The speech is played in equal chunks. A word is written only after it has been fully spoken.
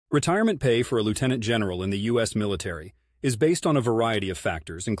Retirement pay for a lieutenant general in the U.S. military is based on a variety of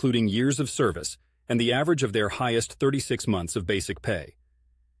factors, including years of service and the average of their highest 36 months of basic pay.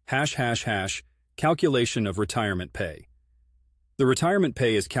 Calculation of retirement pay. The retirement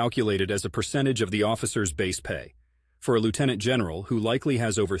pay is calculated as a percentage of the officer's base pay. For a lieutenant general who likely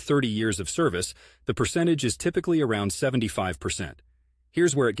has over 30 years of service, the percentage is typically around 75%.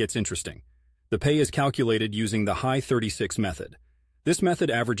 Here's where it gets interesting. The pay is calculated using the High 36 method. This method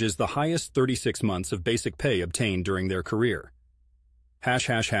averages the highest 36 months of basic pay obtained during their career.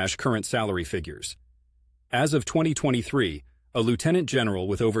 Current salary figures. As of 2023, a lieutenant general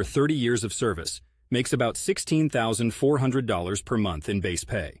with over 30 years of service makes about $16,400 per month in base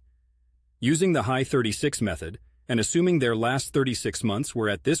pay. Using the High 36 method, and assuming their last 36 months were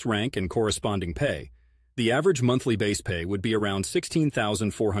at this rank and corresponding pay, the average monthly base pay would be around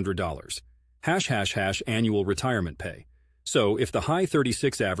 $16,400. Annual retirement pay. So, if the High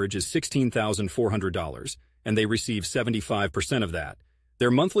 36 average is $16,400 and they receive 75% of that,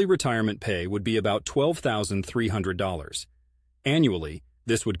 their monthly retirement pay would be about $12,300. Annually,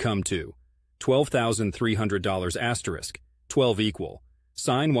 this would come to $12,300 asterisk, 12 equal,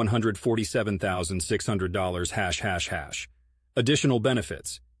 sign $147,600 . Additional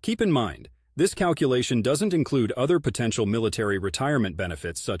benefits. Keep in mind, this calculation doesn't include other potential military retirement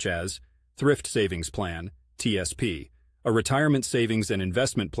benefits such as Thrift Savings Plan, TSP, a retirement savings and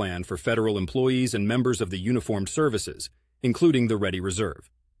investment plan for federal employees and members of the uniformed services, including the Ready Reserve.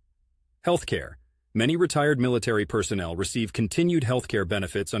 Healthcare. Many retired military personnel receive continued healthcare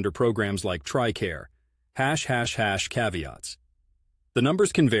benefits under programs like TRICARE. Caveats. The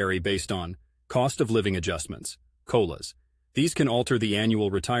numbers can vary based on cost of living adjustments, COLAs. These can alter the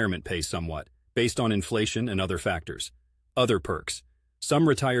annual retirement pay somewhat, based on inflation and other factors. Other perks. Some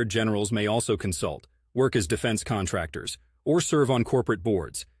retired generals may also consult, work as defense contractors, or serve on corporate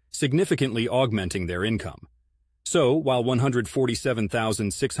boards, significantly augmenting their income. So, while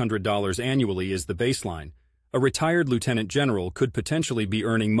 $147,600 annually is the baseline, a retired lieutenant general could potentially be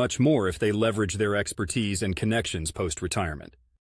earning much more if they leverage their expertise and connections post-retirement.